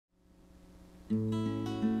Hi,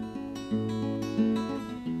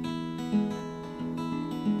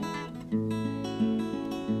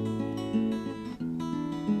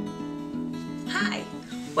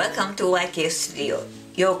 welcome to YK Studio,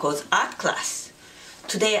 Yoko's art class.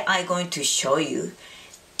 Today I'm going to show you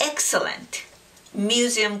excellent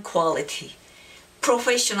museum quality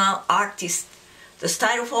professional artist, the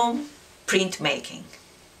styrofoam printmaking.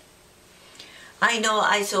 I know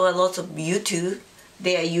I saw a lot of YouTube,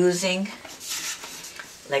 they are using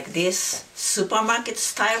like this supermarket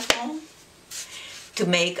styrofoam to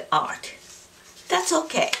make art. That's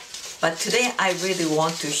okay, but today I really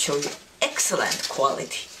want to show you excellent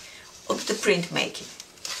quality of the printmaking.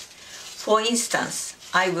 For instance,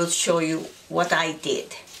 I will show you what I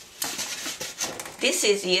did. This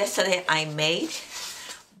is yesterday I made.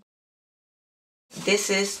 This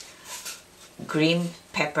is green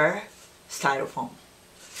pepper styrofoam,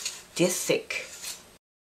 this thick.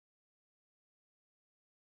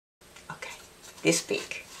 Okay, this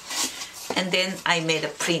big. And then I made a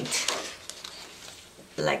print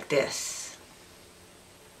like this.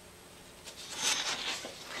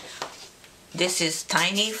 This is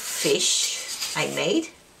tiny fish I made.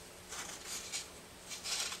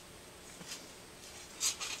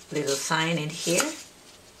 Little sign in here.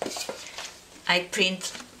 I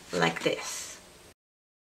print like this.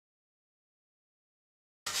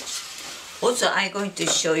 Also, I'm going to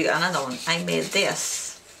show you another one. I made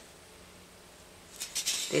this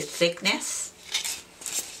thickness.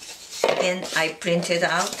 Then I printed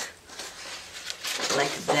out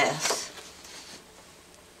like this.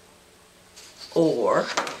 Or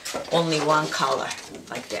only one color,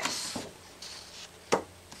 like this.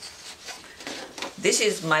 This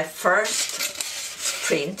is my first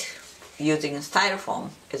print using styrofoam.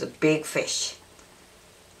 It's a big fish.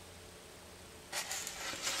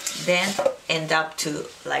 Then end up to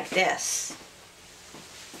like this.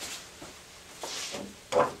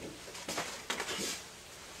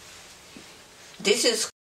 This is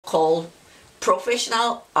called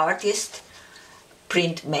professional artist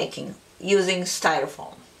printmaking using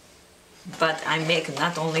styrofoam. But I make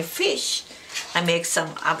not only fish, I make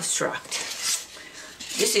some abstract.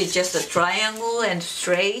 This is just a triangle and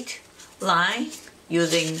straight line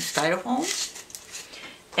using styrofoam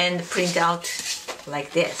and print out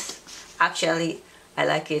like this. Actually, I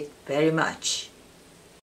like it very much.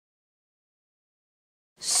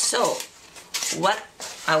 So, what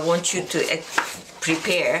I want you to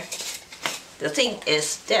prepare, the thing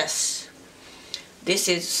is this. This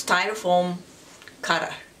is styrofoam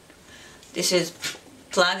cutter. This is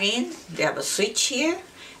plug in, they have a switch here,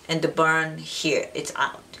 and the burn here, it's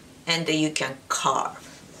out. And then you can carve.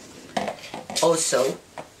 Also,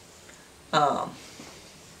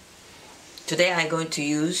 today I'm going to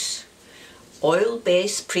use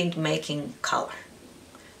oil-based printmaking color.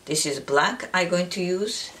 This is black I'm going to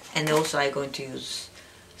use, and also I'm going to use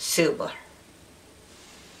silver.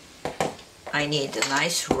 I need a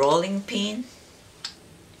nice rolling pin,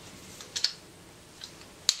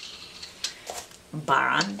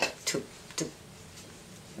 barn to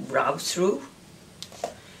rub through,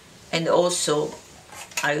 and also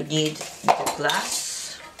I need the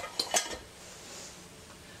glass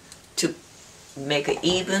to make an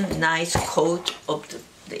even nice coat of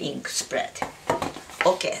the ink spread.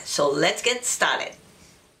 Okay, so let's get started.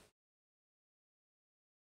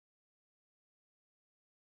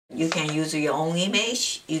 You can use your own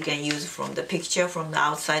image, you can use from the picture from the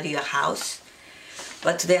outside of your house,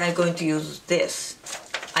 but today I'm going to use this.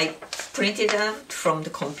 I printed out from the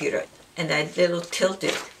computer and I little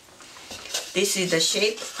tilted. This is the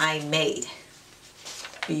shape I made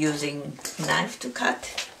using knife to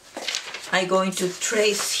cut. I'm going to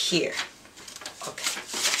trace here. Okay.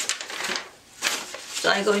 So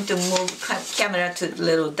I'm going to move camera to a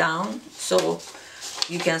little down so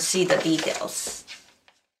you can see the details.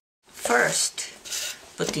 First,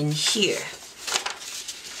 put in here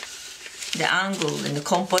the angle and the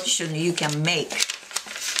composition you can make.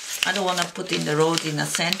 I don't want to put in the rose in the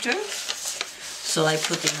center, so I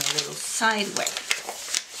put in a little sideways.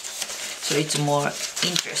 So it's more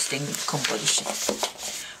interesting composition.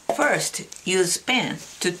 First, use pen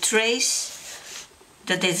to trace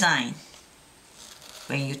the design.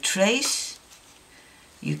 When you trace,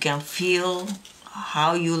 you can feel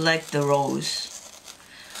how you like the rose,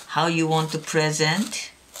 how you want to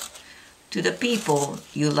present to the people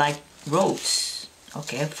you like rose.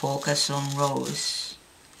 Okay, focus on rose.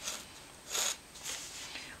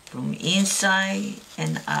 From inside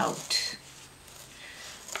and out.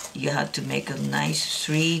 You have to make a nice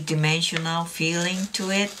three-dimensional feeling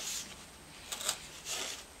to it.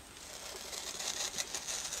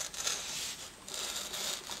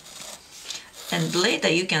 and later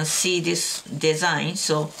you can see this design,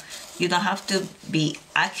 so you don't have to be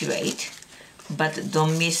accurate, but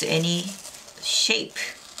don't miss any shape.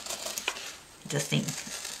 The thing,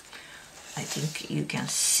 I think you can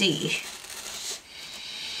see.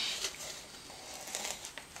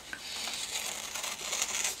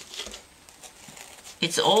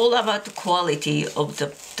 It's all about the quality of the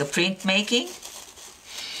printmaking.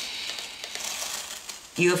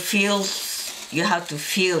 You have to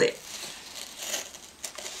feel it.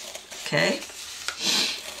 Okay?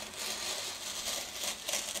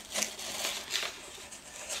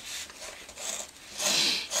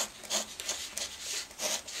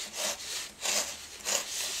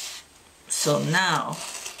 So now,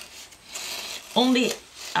 only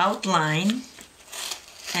outline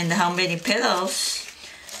and how many petals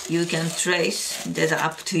you can trace, that's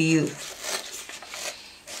up to you.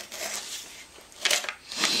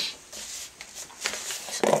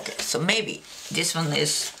 So maybe this one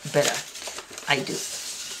is better. I do.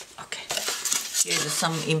 Okay. Here's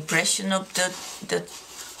some impression of the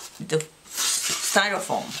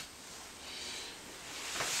styrofoam.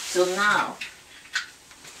 So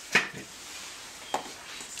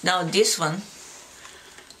now this one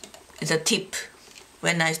is a tip.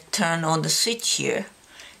 When I turn on the switch here,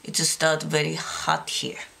 it will start very hot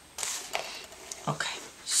here. Okay,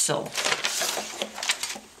 so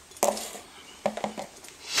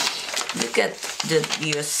look at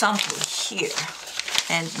your sample here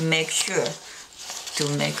and make sure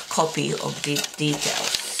to make a copy of these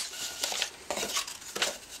details.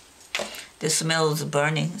 The smell is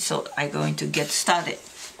burning, so I'm going to get started.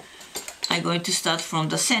 I'm going to start from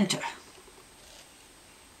the center.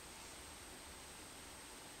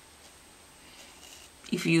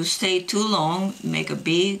 If you stay too long, make a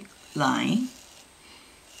big line.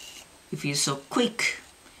 If you're so quick,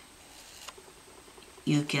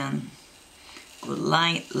 you can go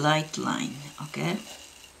light line, okay?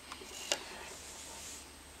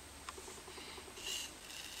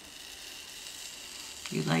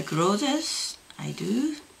 You like roses? I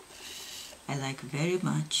do. I like very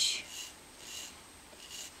much.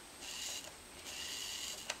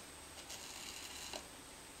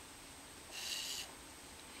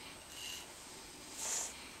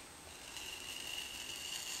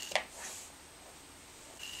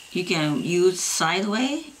 You can use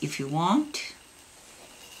sideways if you want.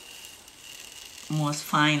 More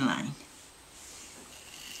fine line.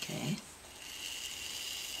 Okay.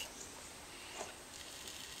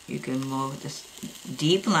 You can move this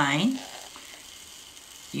deep line.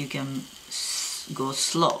 You can go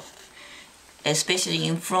slow, especially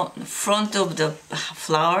in front of the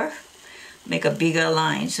flower. Make a bigger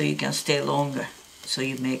line so you can stay longer. So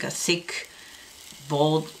you make a thick,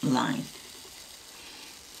 bold line.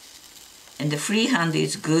 And the freehand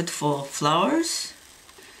is good for flowers.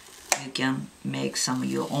 You can make some of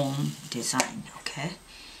your own design, okay?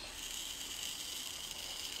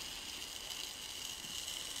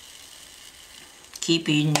 Keep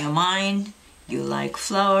in your mind, you like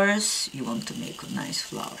flowers, you want to make nice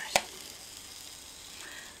flowers.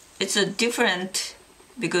 It's a different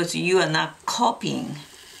because you are not copying,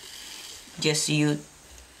 just you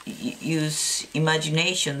use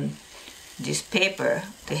imagination, this paper,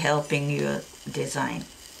 to helping your design.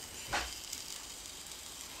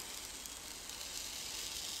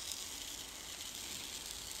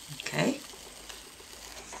 Okay,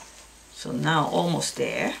 so now almost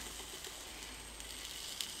there.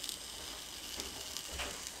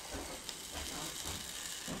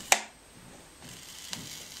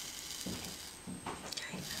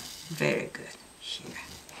 Okay, very good here.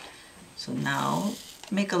 So now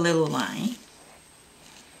make a little line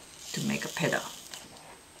to make a petal.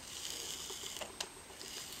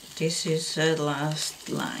 This is the last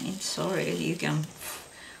line. Sorry, you can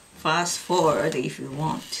fast forward if you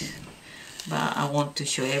want, but I want to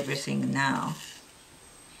show everything now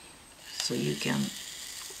so you can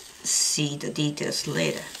see the details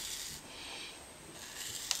later.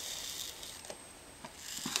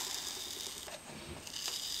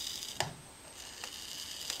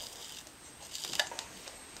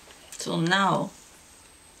 So now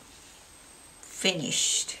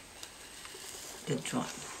finished the drawing.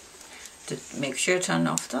 To make sure to turn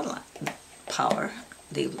off the power,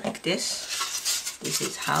 leave like this. This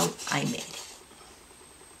is how I made it.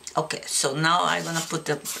 Okay, so now I'm gonna put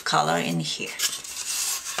the color in here.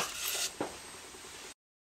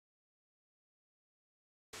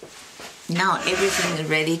 Now everything is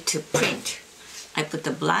ready to print. I put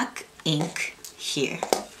the black ink here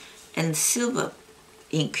and silver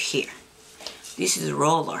ink here. This is a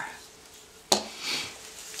roller.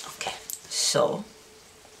 Okay, so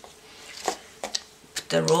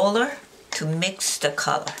the roller to mix the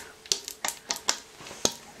color.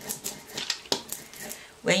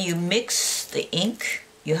 When you mix the ink,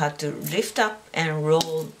 you have to lift up and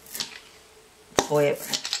roll forever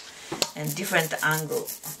and different angle,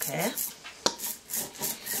 okay?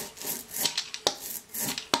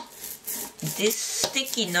 This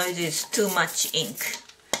sticky noise is too much ink,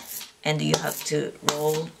 and you have to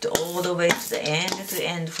roll all the way to the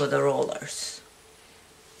end for the rollers.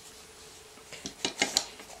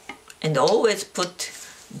 And always put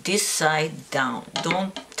this side down,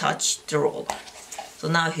 don't touch the roller. So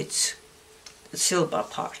now it's the silver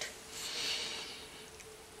part.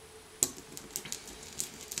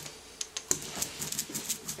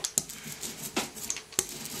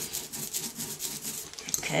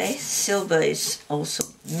 Okay, silver is also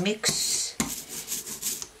mixed.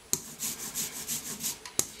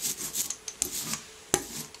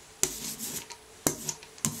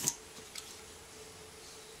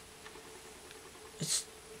 It's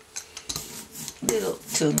a little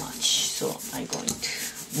too much, so I'm going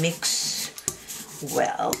to mix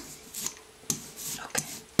well. Okay,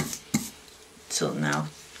 so now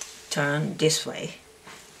turn this way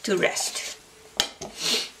to rest.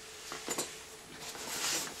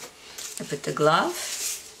 I put the glove.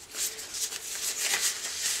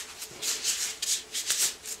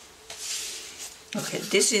 Okay,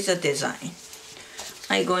 this is a design.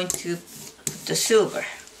 I'm going to put the silver.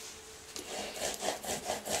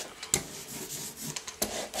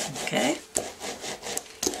 Okay.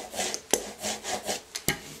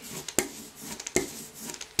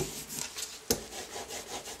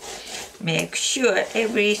 Make sure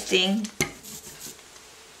everything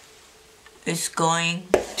is going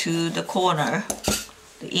to the corner,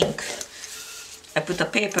 the ink. I put the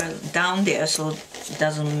paper down there so it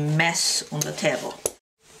doesn't mess on the table.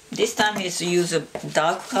 This time is use a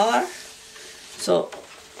dark color, so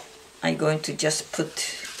I'm going to just put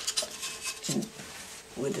in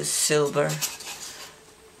with the silver,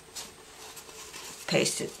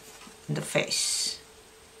 paste it in the face.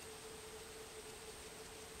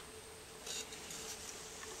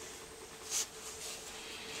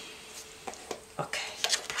 Okay,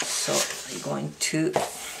 so I'm going to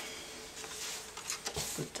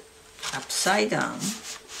put upside down.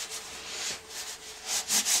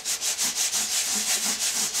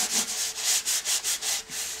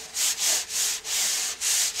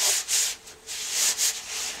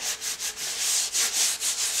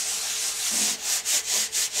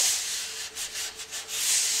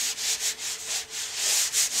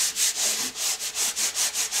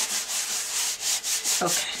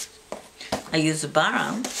 Okay, I use a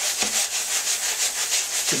baron to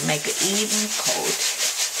make an even coat.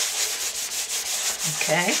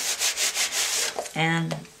 Okay,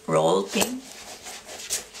 and roll pin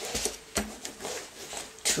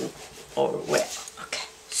to or well. Okay,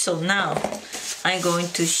 so now I'm going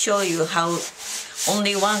to show you how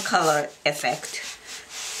only one color effect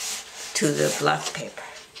to the black paper.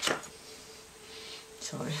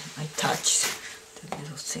 Sorry, I touched the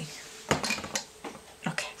little thing.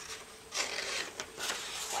 Okay.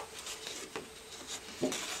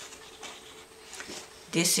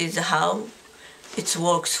 This is how it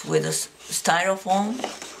works with a styrofoam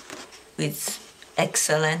with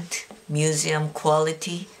excellent museum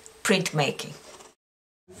quality printmaking.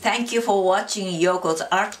 Thank you for watching Yoko's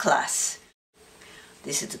art class.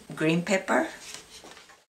 This is green pepper.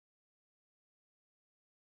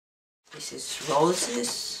 This is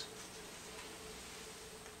roses.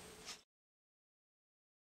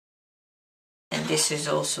 And this is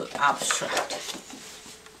also abstract.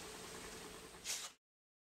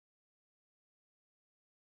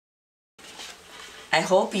 I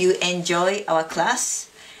hope you enjoy our class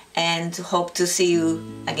and hope to see you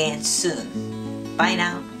again soon. Bye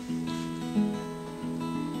now.